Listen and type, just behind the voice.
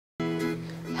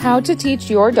How to teach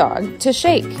your dog to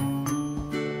shake.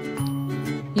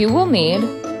 You will need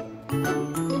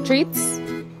treats,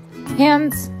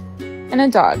 hands, and a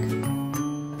dog.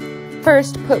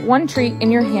 First, put one treat in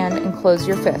your hand and close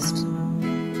your fist.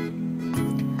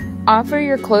 Offer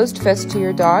your closed fist to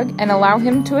your dog and allow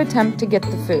him to attempt to get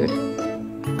the food.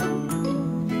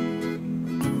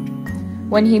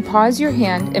 When he paws your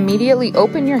hand, immediately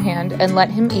open your hand and let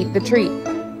him eat the treat.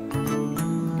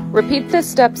 Repeat this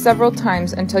step several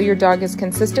times until your dog is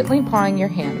consistently pawing your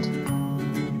hand.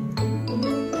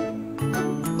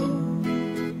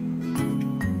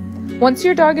 Once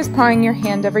your dog is pawing your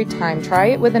hand every time, try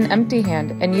it with an empty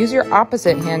hand and use your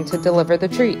opposite hand to deliver the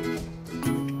treat.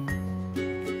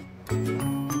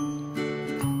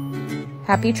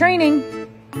 Happy training!